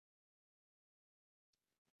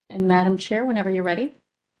And Madam Chair, whenever you're ready.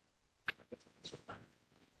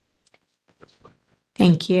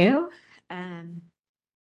 Thank you.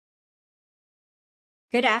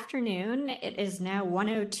 Good afternoon. It is now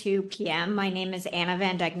 1:02 p.m. My name is Anna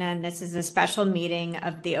Van Degna, and this is a special meeting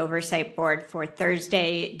of the Oversight Board for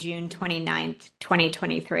Thursday, June 29th,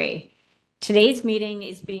 2023. Today's meeting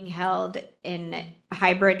is being held in a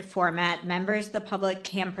hybrid format. Members of the public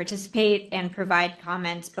can participate and provide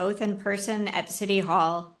comments both in person at City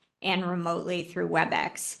Hall and remotely through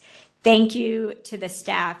WebEx. Thank you to the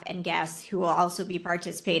staff and guests who will also be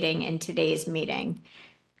participating in today's meeting.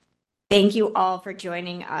 Thank you all for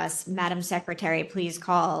joining us. Madam Secretary, please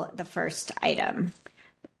call the first item.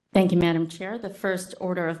 Thank you, Madam Chair. The first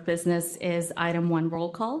order of business is item 1, roll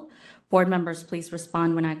call. Board members, please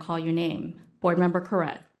respond when I call your name. Board Member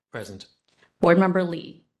Corrett. Present. Board Member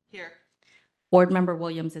Lee. Here. Board Member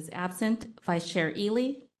Williams is absent. Vice Chair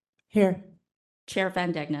Ely. Here. Chair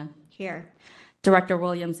Van Degna. Here. Director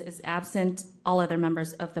Williams is absent. All other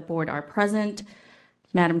members of the board are present.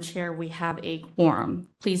 Madam Chair, we have a quorum.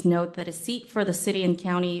 Please note that a seat for the City and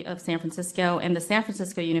County of San Francisco and the San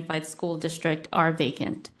Francisco Unified School District are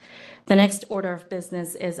vacant. The next order of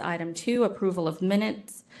business is item 2, approval of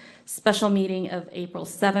minutes, special meeting of April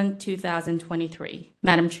 7th, 2023.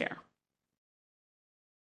 Madam Chair.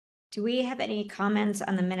 Do we have any comments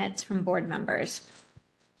on the minutes from board members?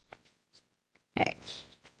 Okay.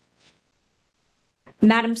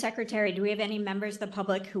 Madam Secretary, do we have any members of the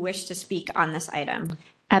public who wish to speak on this item?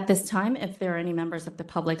 At this time, if there are any members of the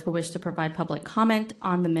public who wish to provide public comment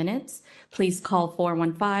on the minutes, please call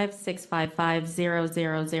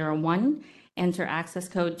 415-655-0001, enter access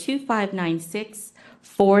code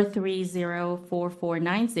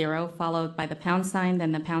 2596-430-4490, followed by the pound sign,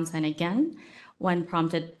 then the pound sign again. When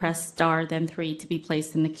prompted, press star, then 3 to be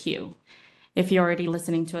placed in the queue. If you're already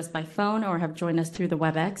listening to us by phone or have joined us through the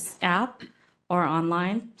WebEx app, or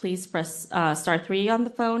online, please press star 3 on the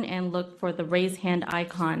phone and look for the raise hand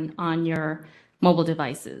icon on your mobile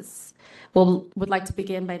devices. Would like to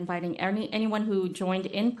begin by inviting anyone who joined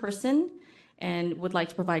in person and would like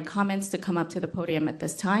to provide comments to come up to the podium at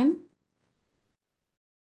this time.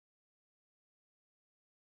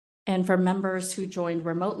 And for members who joined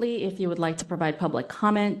remotely, if you would like to provide public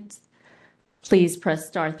comment, please press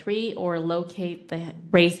star 3 or locate the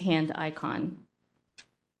raise hand icon.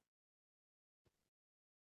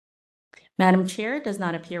 Madam Chair, it does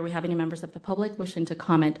not appear we have any members of the public wishing to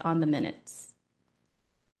comment on the minutes.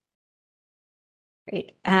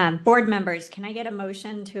 Great. Board members, can I get a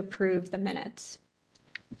motion to approve the minutes?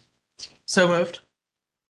 So moved.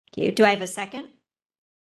 Thank you. Do I have a second?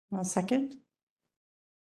 I'll second.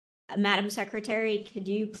 Madam Secretary, could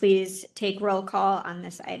you please take roll call on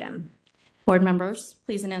this item? Board members,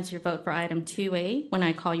 please announce your vote for item 2A when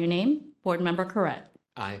I call your name. Board Member Corrett.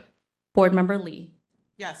 Aye. Board Member Lee.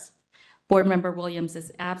 Yes. Board Member Williams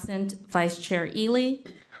is absent. Vice Chair Ely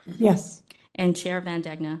Yes. and Chair Van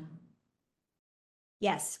Degna.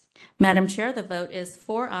 Yes. Madam Chair, the vote is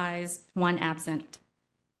 4 ayes, 1 absent.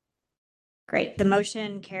 Great. The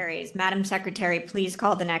motion carries. Madam Secretary, please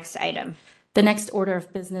call the next item. The next order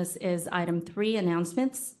of business is item 3,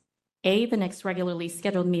 announcements. A, the next regularly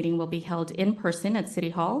scheduled meeting will be held in person at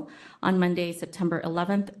City Hall on Monday, September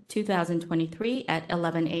 11th, 2023 at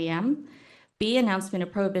 11 a.m. B, announcement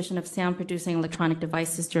of prohibition of sound producing electronic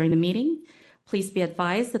devices during the meeting. Please be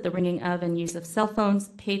advised that the ringing of and use of cell phones,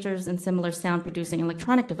 pagers, and similar sound producing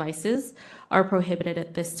electronic devices are prohibited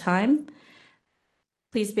at this time.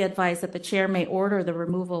 Please be advised that the chair may order the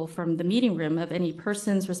removal from the meeting room of any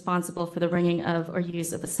persons responsible for the ringing of or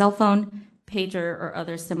use of a cell phone, pager, or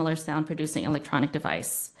other similar sound producing electronic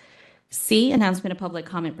device. C, announcement of public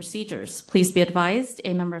comment procedures. Please be advised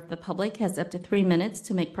a member of the public has up to 3 minutes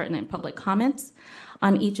to make pertinent public comments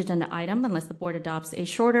on each agenda item unless the board adopts a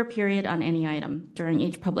shorter period on any item. During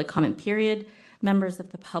each public comment period, members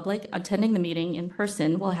of the public attending the meeting in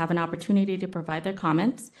person will have an opportunity to provide their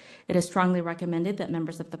comments. It is strongly recommended that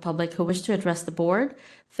members of the public who wish to address the board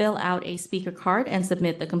fill out a speaker card and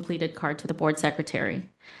submit the completed card to the board secretary.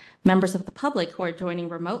 Members of the public who are joining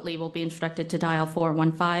remotely will be instructed to dial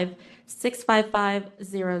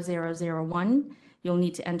 415-655-0001. You'll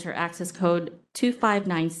need to enter access code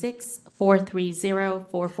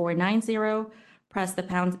 2596-430-4490. Press the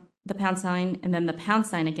pound sign and then the pound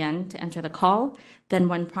sign again to enter the call. Then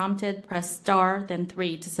when prompted, press star, then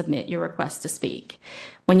 3 to submit your request to speak.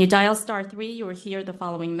 When you dial star 3, you will hear the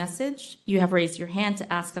following message. You have raised your hand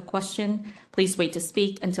to ask a question. Please wait to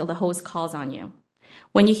speak until the host calls on you.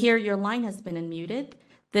 When you hear your line has been unmuted,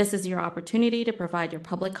 this is your opportunity to provide your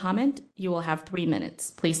public comment. You will have 3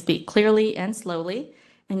 minutes. Please speak clearly and slowly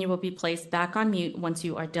and you will be placed back on mute once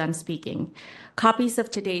you are done speaking. Copies of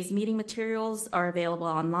today's meeting materials are available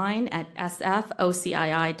online at sfocii.org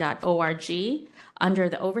under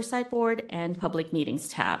the Oversight Board and Public Meetings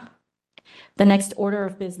tab. The next order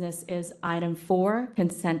of business is item 4,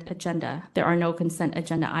 consent agenda. There are no consent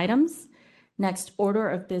agenda items. Next order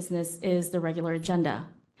of business is the regular agenda.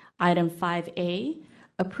 Item 5A,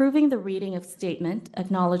 approving the reading of statement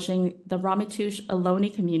acknowledging the Ramaytush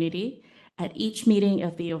Ohlone community at each meeting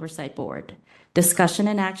of the Oversight Board. Discussion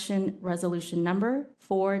and action, resolution number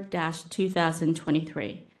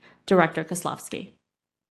 4-2023. Director Kozlowski.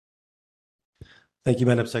 Thank you,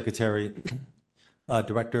 Madam Secretary.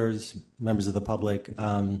 Directors, members of the public,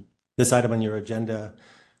 this item on your agenda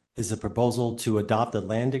is a proposal to adopt a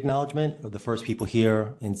land acknowledgement of the first people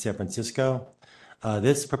here in San Francisco.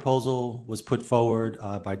 This proposal was put forward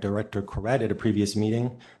by Director Corrett at a previous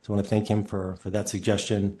meeting, so I want to thank him for that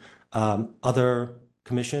suggestion. Other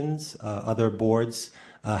commissions, other boards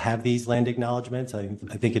have these land acknowledgements. I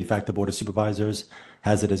think, in fact, the Board of Supervisors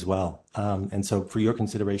has it as well. And so for your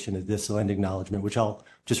consideration is this land acknowledgement, which I'll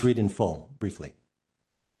just read in full briefly.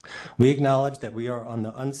 We acknowledge that we are on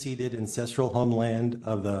the unceded ancestral homeland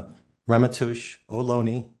of the Ramaytush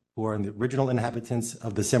Ohlone, who are the original inhabitants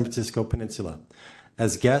of the San Francisco Peninsula.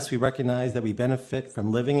 As guests, we recognize that we benefit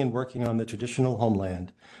from living and working on the traditional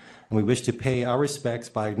homeland, and we wish to pay our respects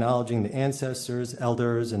by acknowledging the ancestors,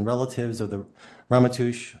 elders, and relatives of the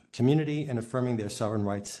Ramaytush community and affirming their sovereign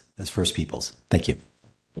rights as First Peoples. Thank you.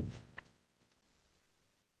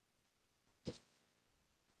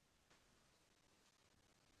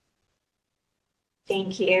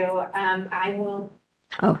 Thank you.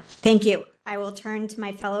 Thank you. I will turn to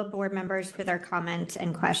my fellow board members for their comments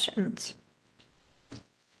and questions.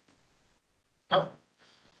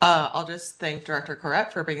 I'll just thank Director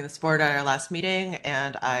Corrett for bringing this forward at our last meeting,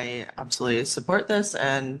 and I absolutely support this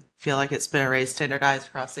and feel like it's been raised standardized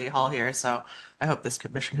across City Hall here, so I hope this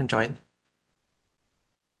commission can join.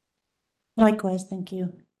 Likewise, thank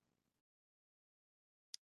you.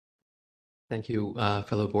 Thank you,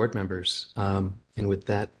 fellow board members. And with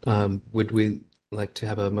that, would we like to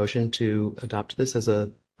have a motion to adopt this as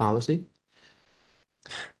a policy?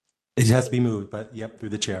 It has to be moved, but yep, through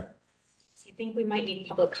the chair. I think we might need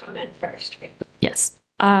public comment first. Right? Yes.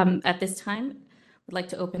 At this time, I'd like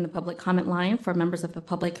to open the public comment line for members of the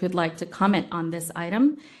public who'd like to comment on this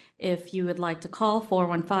item. If you would like to call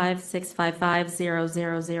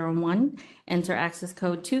 415-655-0001, enter access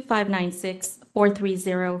code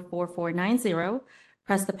 2596-430-4490,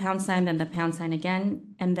 press the pound sign, then the pound sign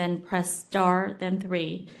again, and then press star, then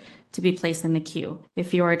 3 to be placed in the queue.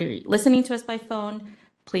 If you're already listening to us by phone,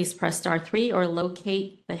 please press star 3 or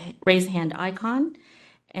locate the raise hand icon.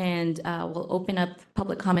 And we'll open up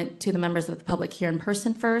public comment to the members of the public here in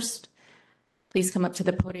person first. Please come up to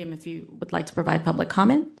the podium if you would like to provide public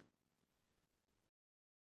comment.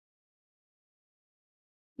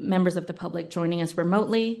 Members of the public joining us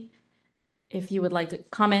remotely, if you would like to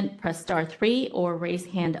comment, press star 3 or raise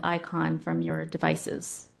hand icon from your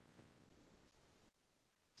devices.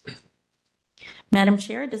 Madam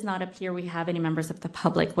Chair, it does not appear we have any members of the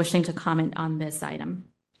public wishing to comment on this item.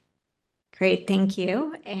 Great, thank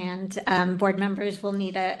you. And board members will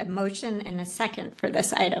need a motion and a second for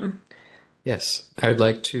this item. Yes, I would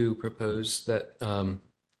like to propose that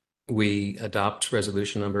we adopt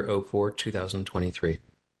resolution number 04-2023.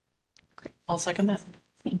 I'll second that.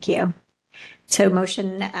 Thank you. So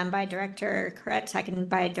motion by Director Corrett, seconded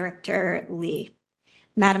by Director Lee.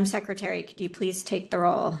 Madam Secretary, could you please take the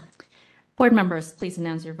roll? Board members, please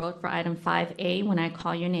announce your vote for item 5A when I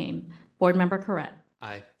call your name. Board Member Corrett.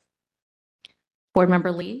 Aye. Board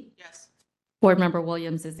Member Lee. Yes. Board Member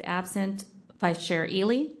Williams is absent. Vice Chair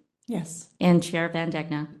Ely Yes. and Chair Van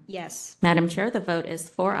Degna. Yes, Madam Chair, the vote is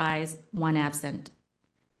 4 ayes, 1 absent.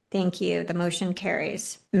 thank you. The motion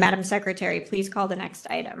carries. Madam Secretary, please call the next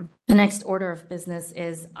item. The next order of business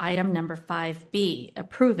is item number 5B,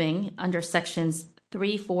 approving under sections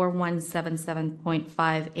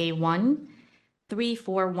 34177.5A1,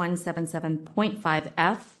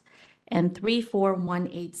 34177.5F, and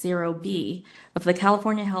 34180B of the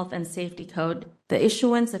California Health and Safety Code, the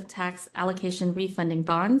issuance of tax allocation refunding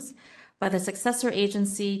bonds by the successor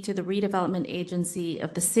agency to the redevelopment agency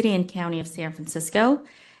of the City and County of San Francisco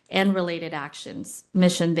and related actions.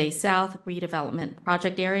 Mission Bay South redevelopment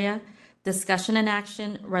project area. Discussion and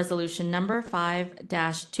action, resolution number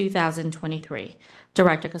 5-2023.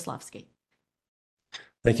 Director Kozlowski.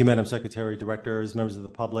 Thank you, Madam Secretary, directors, members of the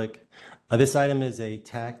public. This item is a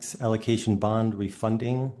tax allocation bond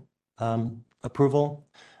refunding approval.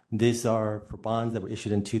 These are for bonds that were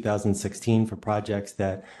issued in 2016 for projects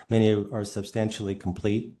that many are substantially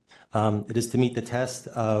complete. It is to meet the test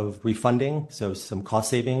of refunding, so some cost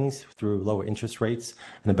savings through lower interest rates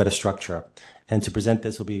and a better structure. And to present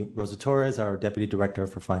this will be Rosa Torres, our Deputy Director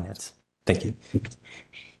for Finance. Thank you.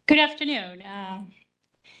 Good afternoon,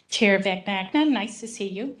 Chair Vecna. Nice to see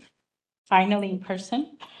you, finally in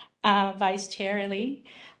person. Vice Chair Lee,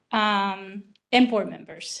 and board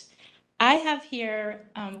members. I have here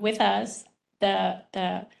with us the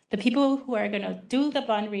people who are going to do the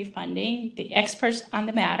bond refunding, the experts on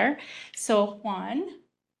the matter. So Juan,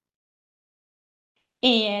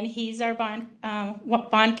 and he's our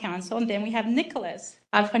bond counsel, and then we have Nicholas,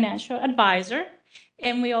 our financial advisor,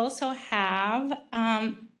 and we also have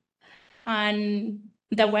on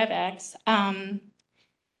the WebEx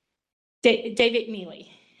David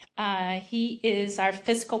Mealy. He is our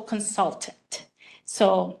fiscal consultant.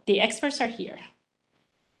 So the experts are here.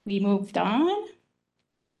 We moved on.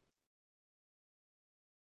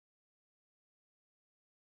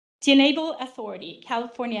 The Enable Authority,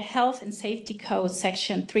 California Health and Safety Code,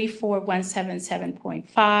 Section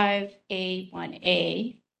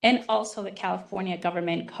 34177.5A1A, and also the California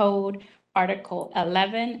Government Code, Article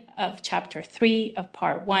 11 of Chapter 3 of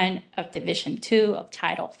Part 1 of Division 2 of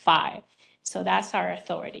Title 5. So that's our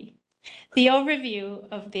authority. The overview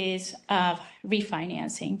of this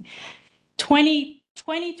refinancing,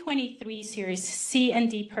 2023 Series C and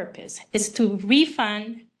D purpose is to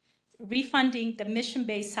refunding the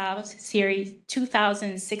Mission-Based South Series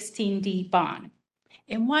 2016 D bond.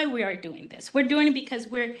 And why we are doing this? We're doing it because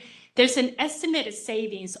there's an estimated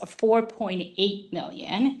savings of $4.8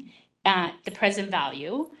 million at the present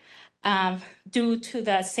value due to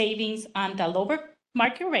the savings on the lower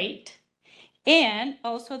market rate and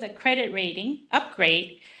also the credit rating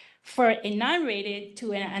upgrade for a non-rated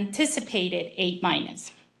to an anticipated A-.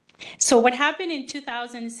 So what happened in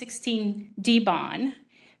 2016 D bond,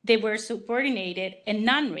 they were subordinated and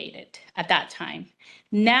non-rated at that time.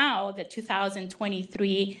 Now the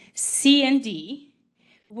 2023 C and D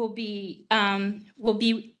will be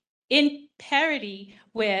in parity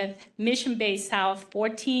with Mission-Based South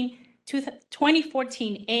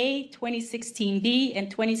 2014A, 2016B,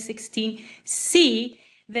 and 2016C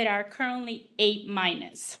that are currently A-.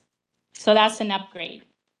 So that's an upgrade.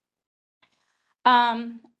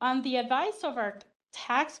 On the advice of our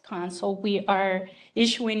tax counsel, we are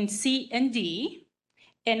issuing C and D.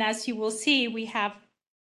 And as you will see, we have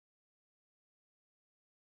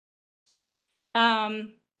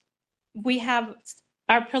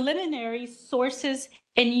our preliminary sources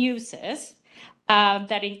and uses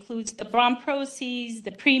that includes the bond proceeds,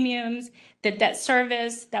 the premiums, the debt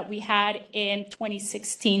service that we had in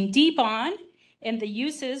 2016 D bond, and the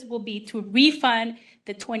uses will be to refund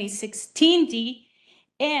the 2016 D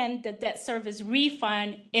and the debt service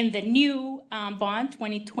refund in the new bond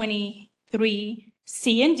 2023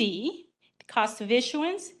 C and D, the cost of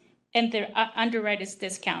issuance, and the underwriter's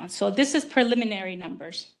discount. So this is preliminary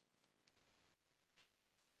numbers.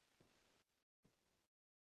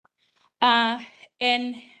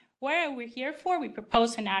 And what are we here for? We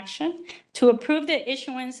propose an action to approve the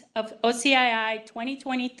issuance of OCII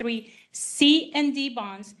 2023 C and D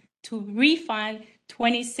bonds to refund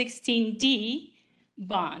 2016 D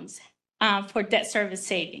bonds for debt service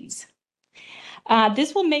savings.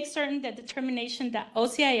 This will make certain that determination that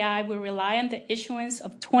OCII will rely on the issuance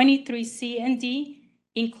of 23 C and D,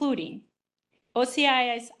 including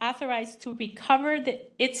OCII is authorized to recover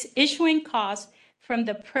its issuing costs from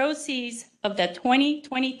the proceeds of the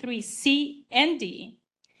 2023 C and D,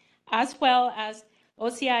 as well as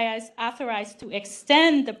OCII is authorized to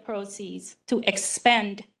expend the proceeds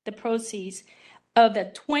of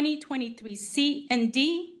the 2023 C and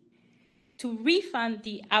D to refund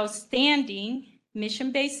the outstanding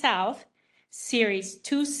Mission-Based South Series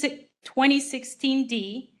 2016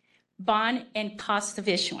 D bond and cost of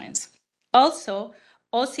issuance. Also,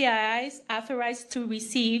 OCII is authorized to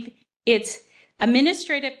receive its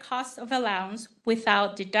administrative cost of allowance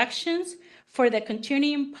without deductions for the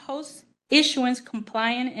continuing post-issuance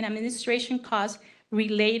compliance and administration costs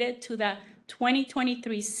related to the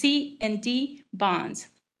 2023 C and D bonds,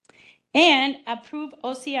 and approve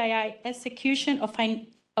OCII execution of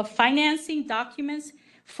financing documents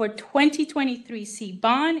for 2023 C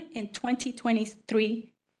bond and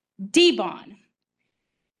 2023 D bond.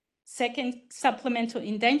 Second, supplemental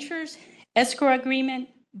indentures, escrow agreement,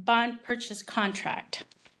 bond purchase contract.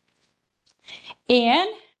 And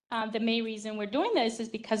the main reason we're doing this is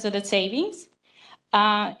because of the savings.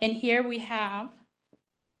 And here we have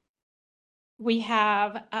we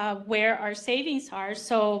have where our savings are.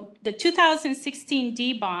 So the 2016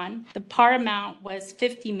 D bond, the par amount was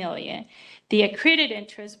 50 million. The accrued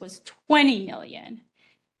interest was 20 million.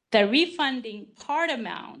 The refunding part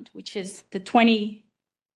amount, which is the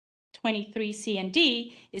 2023 C and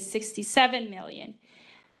D, is 67 million.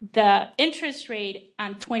 The interest rate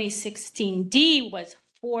on 2016 D was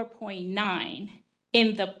 4.9.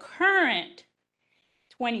 In the current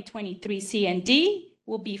 2023 C and D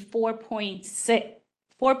will be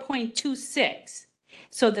 4.26.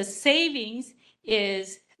 So the savings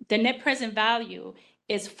is, the net present value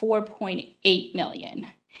is 4.8 million.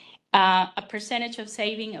 A percentage of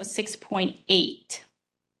saving of 6.8.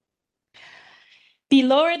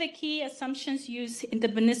 Below are the key assumptions used in the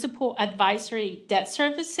municipal advisory debt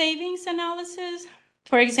service savings analysis.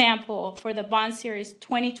 For example, for the bond series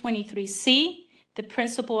 2023C, the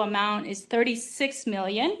principal amount is 36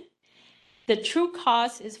 million. The true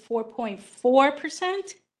cost is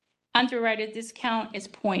 4.4%. Underwriter discount is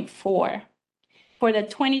 0.4. For the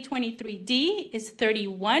 2023D is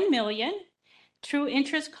 31 million. True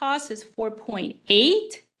interest cost is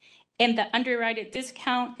 4.8, and the underwriter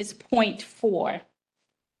discount is 0.4.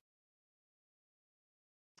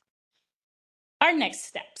 Our next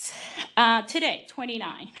steps today,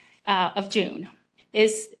 29 of June,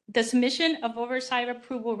 is the submission of oversight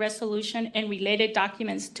approval resolution and related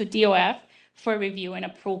documents to DOF for review and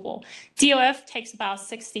approval. DOF takes about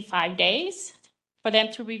 65 days for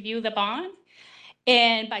them to review the bond.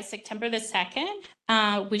 And by September the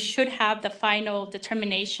 2nd, we should have the final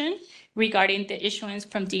determination regarding the issuance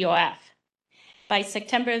from DOF. By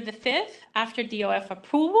September the 5th, after DOF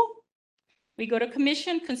approval, we go to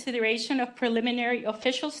commission consideration of preliminary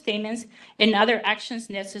official statements and other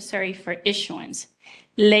actions necessary for issuance.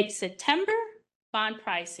 Late September, bond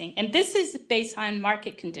pricing, and this is based on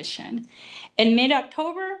market condition. In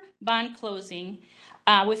mid-October, bond closing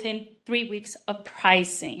within 3 weeks of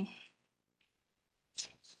pricing.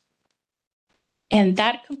 And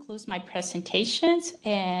that concludes my presentations,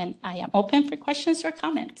 and I am open for questions or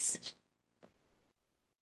comments.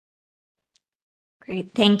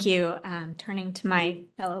 Great, thank you. Turning to my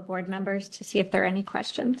fellow board members to see if there are any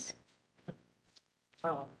questions.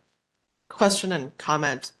 Question and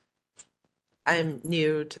comment. I'm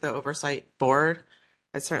new to the oversight board.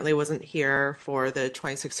 I certainly wasn't here for the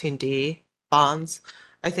 2016D bonds.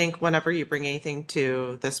 I think whenever you bring anything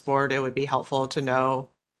to this board, it would be helpful to know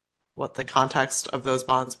what the context of those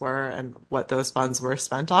bonds were and what those funds were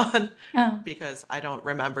spent on, because I don't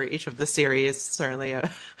remember each of the series, certainly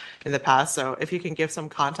in the past. So if you can give some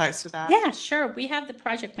context to that. Yeah, sure. We have the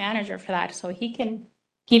project manager for that, so he can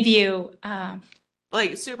give you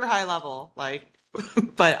like super high level, like,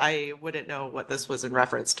 but I wouldn't know what this was in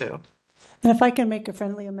reference to. And if I can make a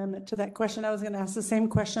friendly amendment to that question, I was going to ask the same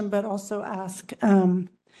question, but also ask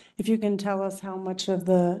if you can tell us how much of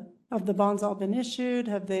the bonds all been issued?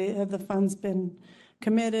 Have the funds been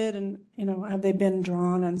committed, and have they been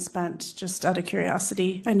drawn and spent? Just out of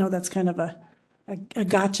curiosity, I know that's kind of a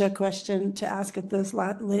gotcha question to ask at this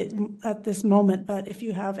moment, but if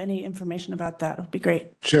you have any information about that, it would be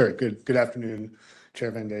great. Sure. Good afternoon,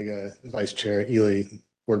 Chair Van Dega, Vice Chair Ely,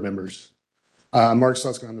 board members. I'm Mark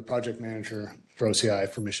Slutskin. I'm the project manager for OCI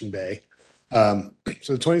for Mission Bay.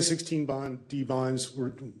 So the 2016 D bonds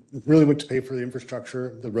really went to pay for the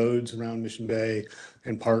infrastructure, the roads around Mission Bay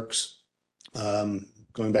and parks.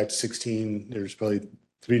 Going back to 16, there's probably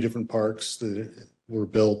 3 different parks that were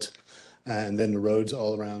built, and then the roads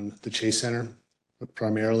all around the Chase Center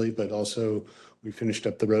primarily, but also we finished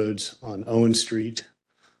up the roads on Owen Street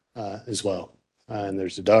as well. And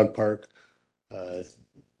there's a dog park,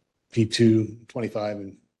 P2,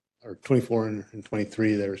 25, or 24 and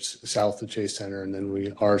 23, there's south of Chase Center, and then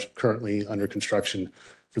we are currently under construction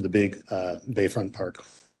for the big Bayfront Park.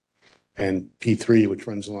 And P3, which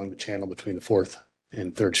runs along the channel between the 4th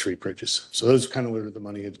and 3rd Street bridges. So those are kind of where the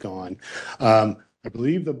money had gone. I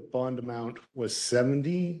believe the bond amount was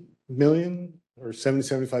 70 million or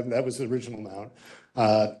 75. That was the original amount.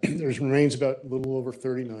 There remains about a little over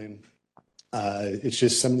 30 million. It's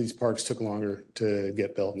just some of these parks took longer to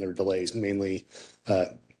get built, and there were delays, mainly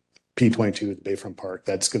P22 with the Bayfront Park.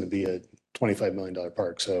 That's going to be a $25 million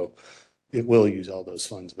park, so it will use all those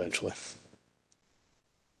funds eventually.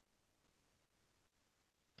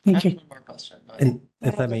 Thank you. One more question. And I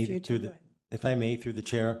if I have a may, few through too. the, if I may, through the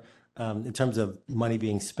chair, in terms of money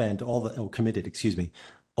being spent, committed, excuse me,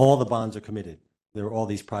 all the bonds are committed. There are all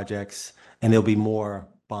these projects, and there'll be more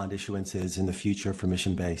bond issuances in the future for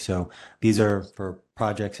Mission Bay. So these are for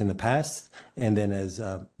projects in the past, and then as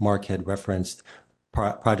Mark had referenced,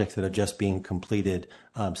 projects that are just being completed,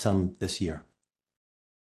 some this year.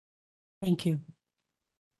 Thank you.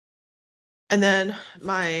 And then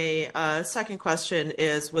my second question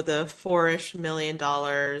is, with the $4-ish million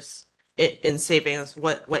in savings,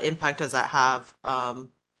 what impact does that have on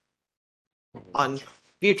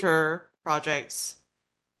future projects,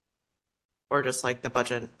 or just like the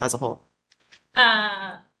budget as a whole?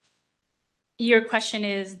 Your question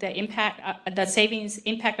is the impact, the savings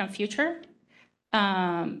impact on future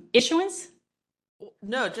issuance?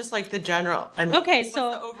 No, just like the general. I mean, Okay, what's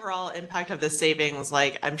so- the overall impact of the savings?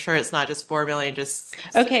 Like, I'm sure it's not just 4 million, just.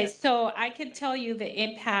 Okay, so I can tell you the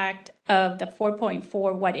impact of the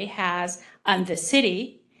 4.4, what it has on the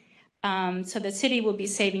city. So the city will be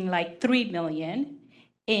saving like 3 million,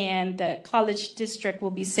 and the college district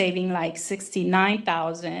will be saving like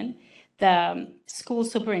 69,000. The school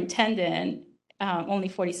superintendent, only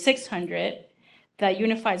 4,600. The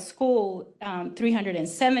unified school,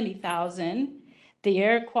 370,000. The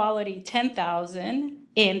air quality, 10,000,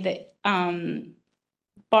 and the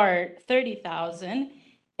BART, 30,000,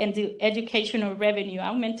 and the educational revenue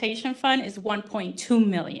augmentation fund is 1.2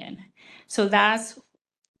 million. So that's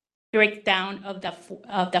breakdown of the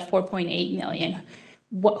 4.8 million.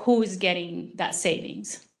 Who is getting that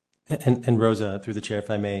savings? And Rosa, through the chair,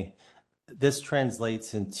 if I may, this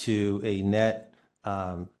translates into a net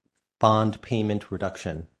bond payment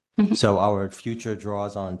reduction. Mhm. So our future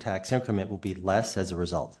draws on tax increment will be less as a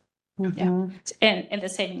result. Mhm. And the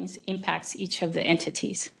savings impacts each of the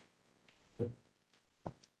entities.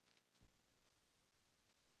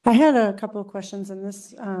 I had a couple of questions, and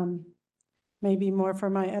this may be more for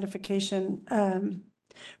my edification.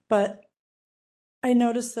 But I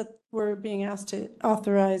noticed that we're being asked to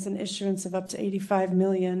authorize an issuance of up to 85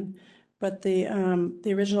 million, but the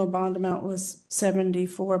original bond amount was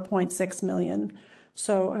 74.6 million.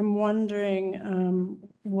 So I'm wondering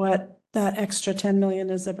what that extra 10 million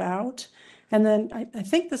is about. And then I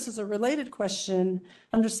think this is a related question,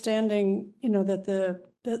 understanding, that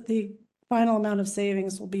the final amount of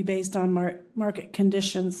savings will be based on market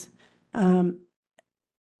conditions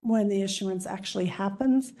when the issuance actually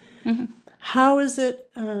happens. Mhm. How is it,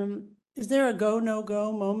 is there a go,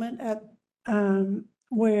 no-go moment at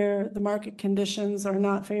where the market conditions are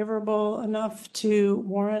not favorable enough to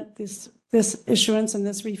warrant this issuance and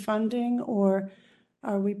this refunding? Or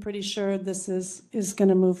are we pretty sure this is going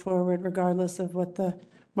to move forward regardless of what the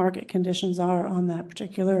market conditions are on that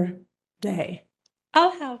particular day?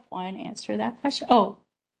 I'll have one answer that question. Oh,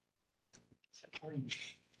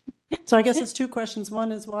 So I guess it's two questions.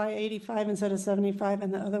 One is why 85 instead of 75,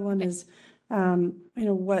 and the other one is, how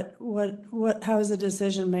is the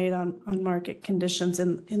decision made on market conditions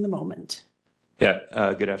in the moment?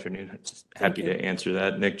 Yeah, good afternoon. Happy to answer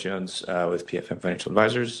that. Nick Jones with PFM Financial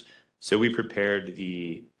Advisors. So we prepared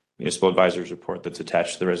the municipal advisors report that's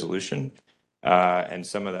attached to the resolution. And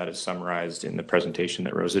some of that is summarized in the presentation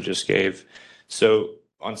that Rosa just gave. So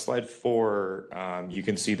on slide 4, you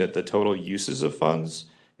can see that the total uses of funds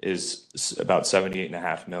is about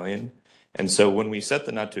 78.5 million. And so when we set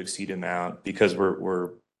the not to exceed amount, because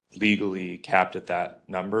we're legally capped at that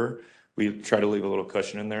number, we try to leave a little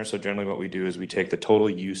cushion in there. So generally what we do is we take the total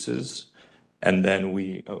uses and then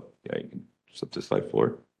you can flip to slide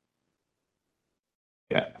 4.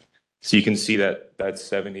 Yeah. So you can see that that's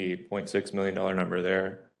 $78.6 million number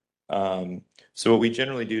there. So what we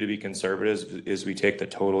generally do to be conservative is we take the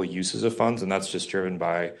total uses of funds, and that's just driven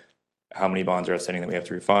by how many bonds are outstanding that we have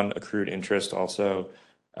to refund, accrued interest also,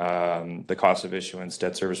 the cost of issuance,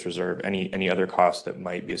 debt service reserve, any other costs that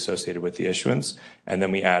might be associated with the issuance, and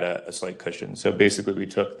then we add a slight cushion. So basically we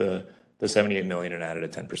took the 78 million and added a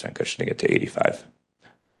 10% cushion to get to 85.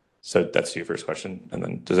 So that's your first question. And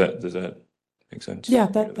then does that make sense? Yeah,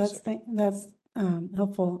 that's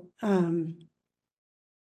helpful.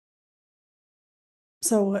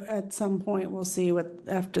 So at some point, we'll see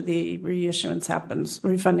after the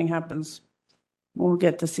refunding happens, we'll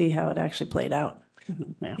get to see how it actually played out.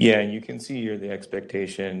 Yeah, and you can see here the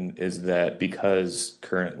expectation is that because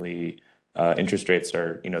currently interest rates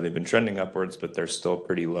are, they've been trending upwards, but they're still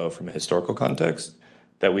pretty low from a historical context,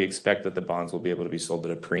 that we expect that the bonds will be able to be sold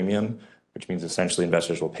at a premium, which means essentially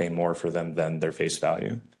investors will pay more for them than their face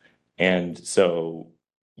value. And so,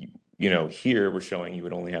 here we're showing you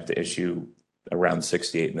would only have to issue around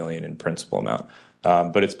 68 million in principal amount.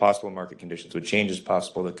 But it's possible market conditions would change. It's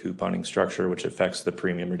possible the couponing structure, which affects the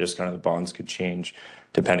premium or discount of the bonds, could change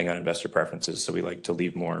depending on investor preferences. So we like to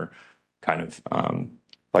leave more kind of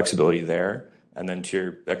flexibility there. And then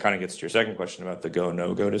that kind of gets to your second question about the go,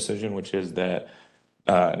 no-go decision, which is that,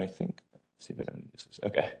 and I think, see if I don't use this.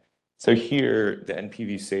 Okay. So here, the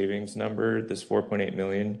NPV savings number, this 4.8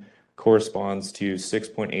 million, corresponds to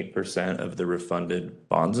 6.8% of the refunded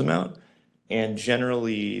bonds amount. And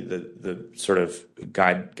generally, the sort of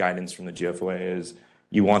guidance from the GFOA is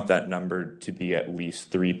you want that number to be at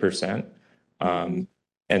least 3%.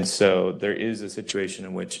 And so there is a situation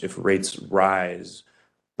in which if rates rise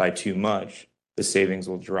by too much, the savings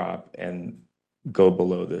will drop and go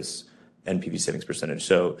below this NPV savings percentage.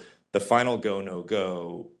 So the final go, no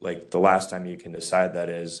go, like the last time you can decide that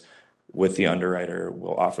is with the underwriter,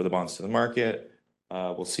 we'll offer the bonds to the market.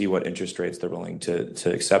 We'll see what interest rates they're willing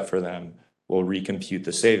to accept for them. We'll recompute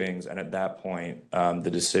the savings. And at that point, the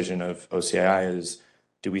decision of OCII is,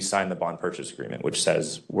 do we sign the bond purchase agreement, which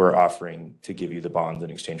says we're offering to give you the bonds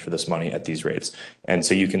in exchange for this money at these rates? And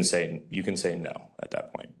so you can say no at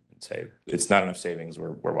that point and say it's not enough savings,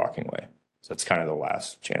 we're walking away. So it's kind of the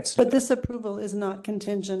last chance. But this approval is not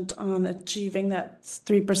contingent on achieving that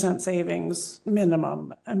 3% savings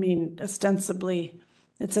minimum. I mean, ostensibly,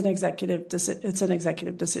 it's an executive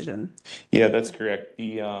decision. Yeah, that's correct.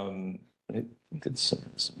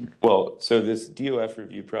 Well, so this DOF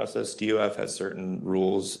review process, DOF has certain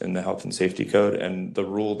rules in the health and safety code, and the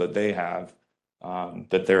rule that they have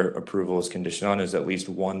that their approval is conditioned on is at least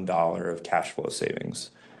 $1 of cash flow savings.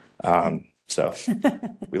 So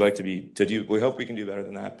we like we hope we can do better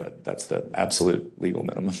than that, but that's the absolute legal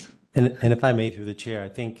minimum. And if I may, through the chair, I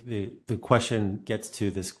think the question gets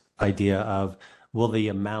to this idea of, will the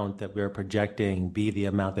amount that we're projecting be the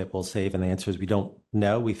amount that we'll save? And the answer is we don't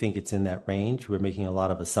know. We think it's in that range. We're making a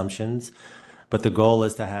lot of assumptions, but the goal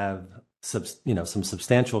is to have some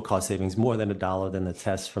substantial cost savings, more than $1 than the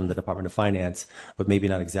test from the Department of Finance, but maybe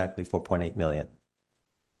not exactly 4.8 million.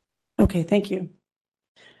 Okay, thank you.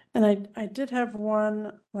 And I did have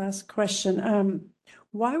one last question.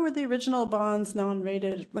 Why were the original bonds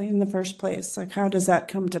non-rated in the first place? Like, how does that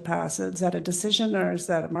come to pass? Is that a decision or is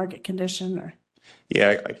that a market condition? Or?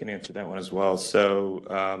 Yeah, I can answer that one as well. So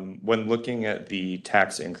when looking at the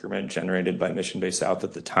tax increment generated by Mission Bay South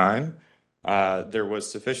at the time, there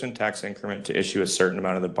was sufficient tax increment to issue a certain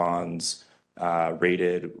amount of the bonds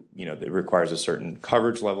rated. It requires a certain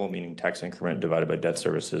coverage level, meaning tax increment divided by debt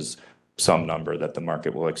services, some number that the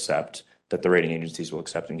market will accept, that the rating agencies will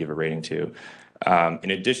accept and give a rating to.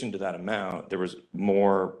 In addition to that amount, there was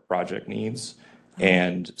more project needs.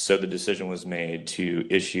 And so the decision was made to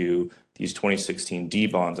issue these 2016 D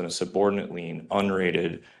bonds in a subordinate lien,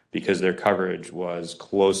 unrated, because their coverage was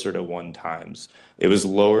closer to 1 times. It was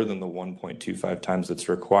lower than the 1.25 times that's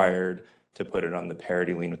required to put it on the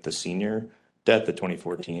parity lien with the senior debt, the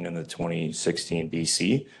 2014 and the 2016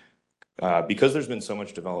 BC. Because there's been so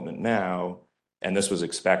much development now, and this was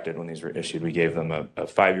expected when these were issued, we gave them a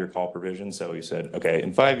 5-year call provision. So we said, okay,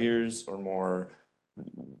 in 5 years or more,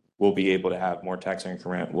 we'll be able to have more tax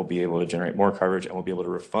increment, we'll be able to generate more coverage, and we'll be able to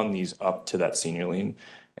refund these up to that senior lien.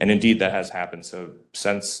 And indeed, that has happened. So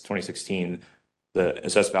since 2016, the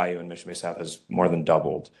assessed value in Mission Bay South has more than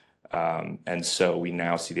doubled. And so we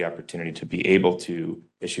now see the opportunity to be able to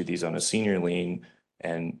issue these on a senior lien.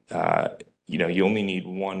 And, you only need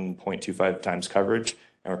 1.25 times coverage,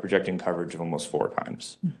 and we're projecting coverage of almost 4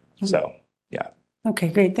 times. So, yeah. Okay,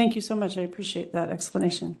 great. Thank you so much. I appreciate that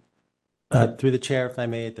explanation. Through the chair, if I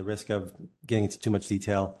may, at the risk of getting into too much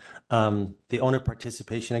detail, the owner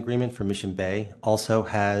participation agreement for Mission Bay also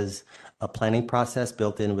has a planning process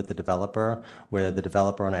built in with the developer, where the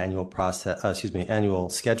developer on an annual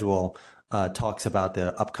schedule talks about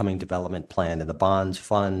the upcoming development plan, and the bonds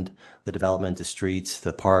fund the development, the streets,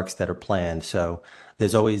 the parks that are planned. So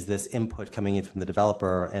there's always this input coming in from the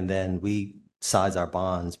developer, and then we size our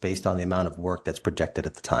bonds based on the amount of work that's projected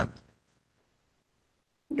at the time.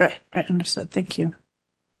 Right, understood. Thank you.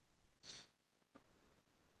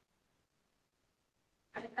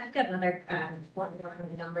 I've got another one more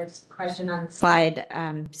numbers question on slide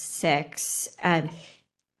 6.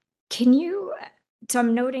 So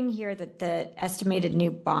I'm noting here that the estimated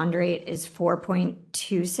new bond rate is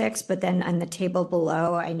 4.26, but then on the table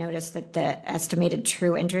below, I noticed that the estimated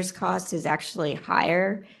true interest cost is actually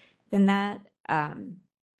higher than that. Are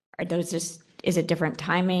those is it different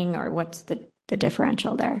timing, or what's the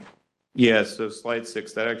differential there? Yeah, so slide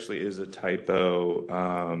 6, that actually is a typo.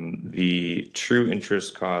 The true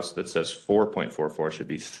interest cost that says 4.44 should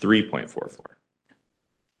be 3.44.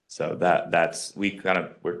 So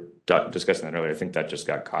we're discussing that earlier. I think that just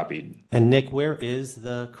got copied. And Nick, where is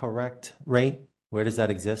the correct rate? Where does that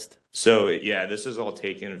exist? So yeah, this is all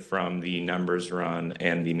taken from the numbers run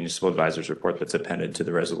and the municipal advisor's report that's appended to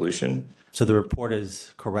the resolution. So the report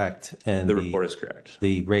is correct, and the report is correct.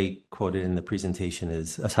 The rate quoted in the presentation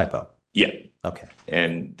is a typo. Yeah. Okay.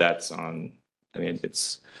 And that's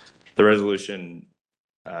it's the resolution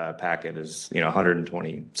packet is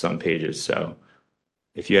 120 some pages. So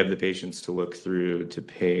if you have the patience to look through to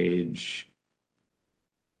page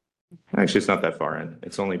Actually, it's not that far in.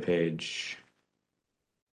 It's only page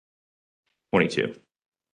 22.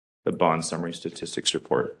 The bond summary statistics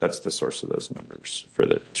report. That's the source of those numbers for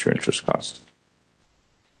the true interest cost.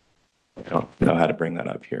 I don't know how to bring that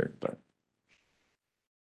up here, but.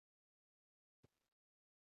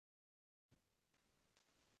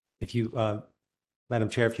 If you, Madam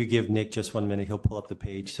Chair, if you give Nick just 1 minute, he'll pull up the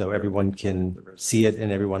page so everyone can see it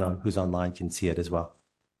and everyone who's online can see it as well.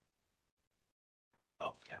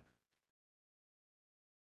 Oh, yeah.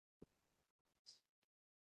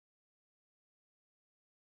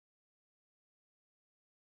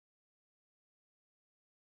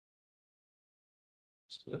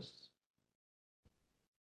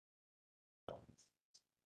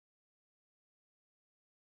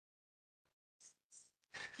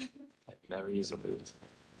 Never use a boot.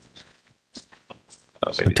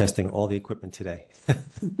 I'm testing all the equipment today.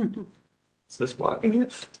 Is this blocking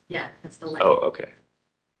it? Yeah, that's the light. Oh, okay.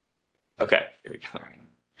 Okay, here we go.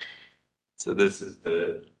 So this is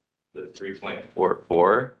the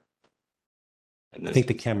 3.44. And I this, think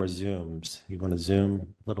the camera zooms. You want to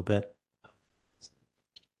zoom a little bit?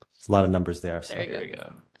 There's a lot of numbers there. So there we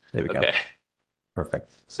go. there we go. Okay,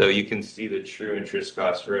 Perfect. so you can see the true interest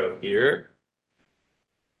cost row here.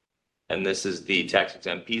 And this is the tax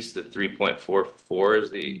exempt piece, the 3.44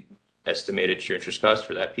 is the estimated true interest cost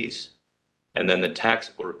for that piece. And then the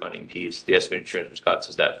taxable refunding piece, the estimated true interest cost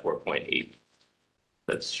is that 4.8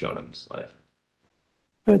 that's shown on the slide.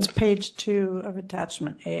 So it's page 2 of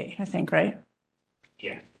attachment A, I think, right?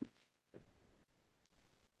 Yeah.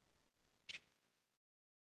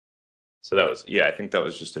 So that was, yeah, I think that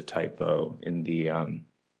was just a typo in the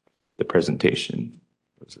presentation.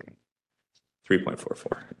 It was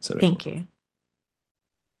 3.44. Thank you.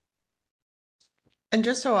 And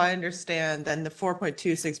just so I understand, then the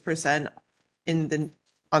 4.26% in the,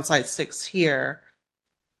 on slide 6 here,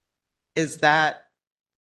 is that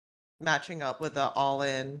matching up with the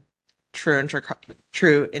all-in true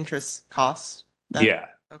interest costs? Yeah.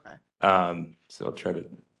 Okay. So I'll try to.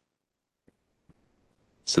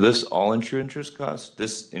 So this all-in true interest cost,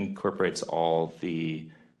 this incorporates all the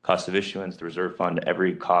cost of issuance, the reserve fund,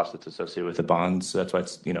 every cost that's associated with the bonds. So that's why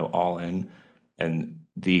it's, all in. And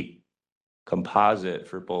the composite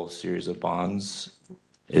for both series of bonds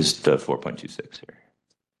is the 4.26 here.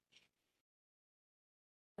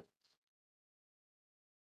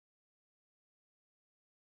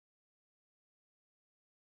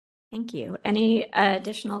 Thank you. Any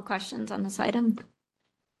additional questions on this item?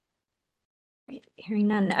 Great. Hearing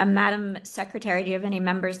none. Madam Secretary, do you have any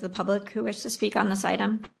members of the public who wish to speak on this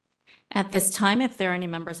item? At this time, if there are any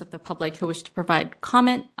members of the public who wish to provide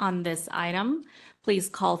comment on this item, please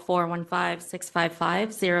call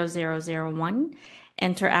 415-655-0001.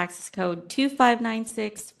 Enter access code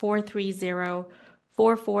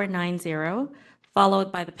 2596-430-4490,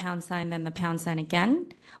 followed by the pound sign, then the pound sign again.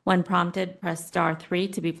 When prompted, press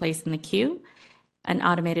 *3 to be placed in the queue. An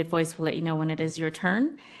automated voice will let you know when it is your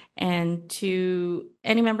turn. And to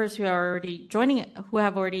any members who are who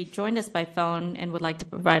have already joined us by phone and would like to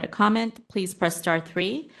provide a comment, please press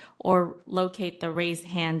 *3 or locate the raise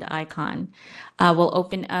hand icon. We'll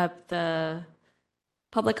open up the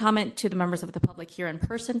public comment to the members of the public here in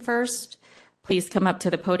person first. Please come up to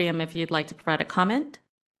the podium if you'd like to provide a comment.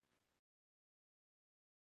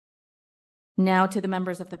 Now to the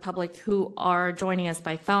members of the public who are joining us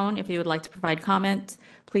by phone, if you would like to provide comment,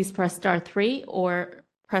 please press *3 or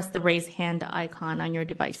press the raise hand icon on your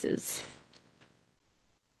devices.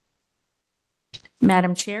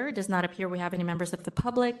 Madam Chair, it does not appear we have any members of the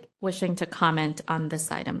public wishing to comment on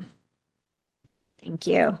this item. Thank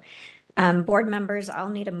you. Board members, I'll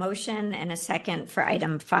need a motion and a second for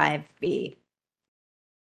item 5B.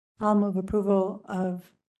 I'll move approval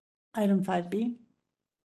of item 5B.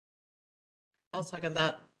 I'll second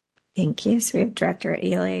that. Thank you. So we have Director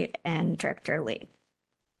Ely and Director Lee.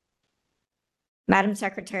 Madam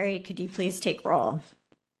Secretary, could you please take roll?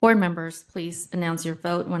 Board members, please announce your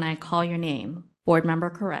vote when I call your name. Board Member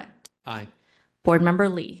Correct. Aye. Board Member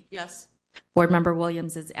Lee. Yes. Board Member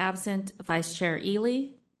Williams is absent. Vice Chair Ely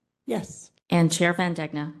Yes. and Chair Van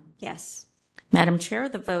Degna. Yes. Madam Chair,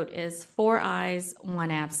 the vote is 4 ayes,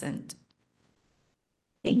 1 absent.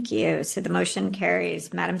 Thank you. So the motion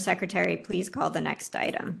carries. Madam Secretary, please call the next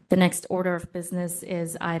item. The next order of business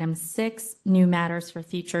is item 6, new matters for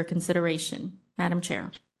future consideration. Madam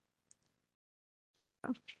Chair.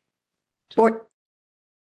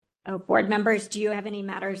 Board members, do you have any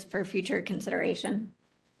matters for future consideration?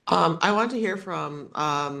 I want to hear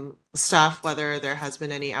from staff whether there has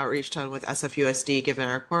been any outreach done with SFUSD given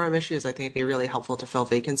our quorum issues. I think it'd be really helpful to fill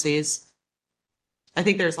vacancies. I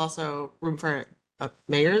think there's also room for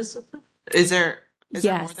mayors? Is there more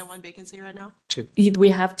Yes. than one vacancy right now? We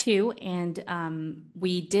have two, and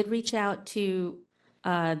we did reach out to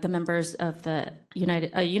the members of the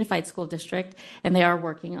Unified School District, and they are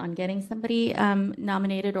working on getting somebody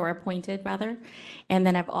nominated or appointed, rather. And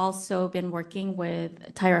then I've also been working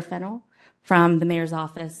with Tyra Fennell from the mayor's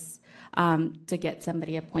office to get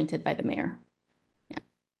somebody appointed by the mayor. Yeah.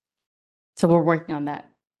 So we're working on that.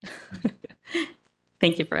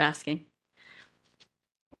 Thank you for asking.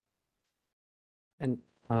 And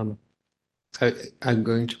I'm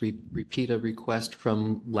going to repeat a request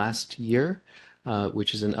from last year,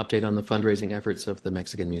 which is an update on the fundraising efforts of the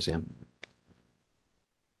Mexican Museum.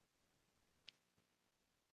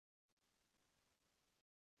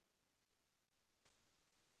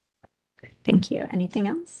 Thank you. Anything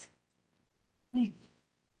else?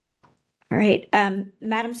 All right.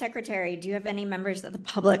 Madam Secretary, do you have any members of the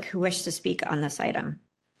public who wish to speak on this item?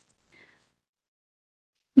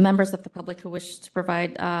 Members of the public who wish to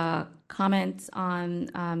provide comments on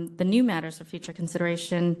the new matters for future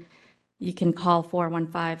consideration, you can call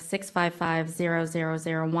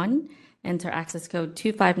 415-655-0001, enter access code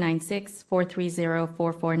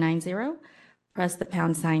 2596-430-4490. Press the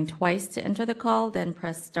pound sign twice to enter the call, then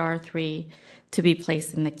press *3 to be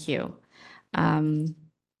placed in the queue. Any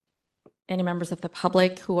members of the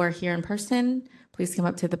public who are here in person, please come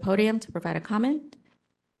up to the podium to provide a comment.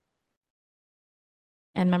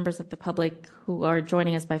 And members of the public who are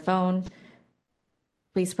joining us by phone,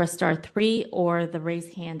 please press *3 or the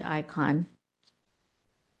raise hand icon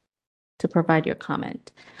to provide your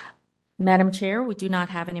comment. Madam Chair, we do not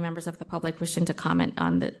have any members of the public wishing to comment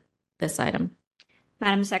on this item.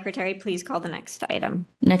 Madam Secretary, please call the next item.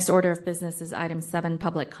 Next order of business is item 7,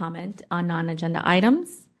 public comment on non-agenda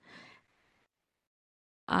items.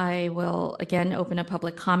 I will again open a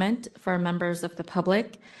public comment for members of the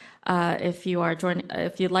public. If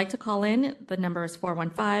you'd like to call in, the number is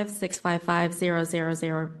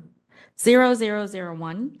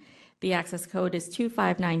 415-655-0001. The access code is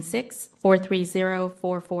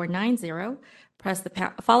 2596-430-4490. Press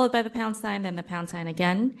followed by the pound sign, then the pound sign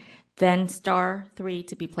again, then *3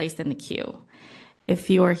 to be placed in the queue. If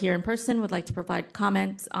you are here in person, would like to provide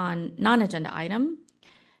comments on non-agenda item,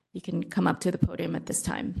 you can come up to the podium at this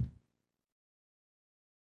time.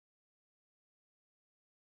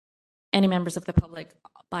 Any members of the public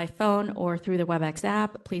by phone or through the WebEx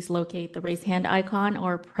app, please locate the raise hand icon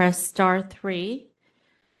or press *3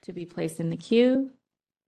 to be placed in the queue.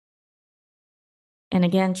 And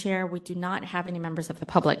again, Chair, we do not have any members of the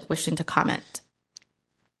public wishing to comment.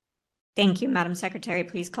 Thank you, Madam Secretary.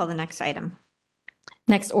 Please call the next item.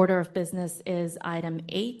 Next order of business is item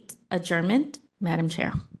 8, adjournment. Madam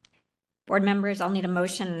Chair. Board members, I'll need a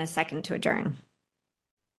motion and a second to adjourn.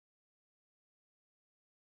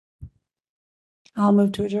 I'll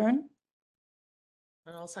move to adjourn.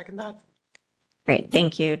 And I'll second that. Great.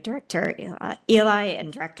 Thank you, Director Eli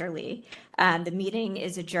and Director Lee. The meeting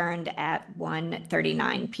is adjourned at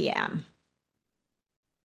 1:39 p.m.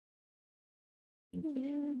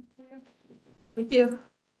 Thank you.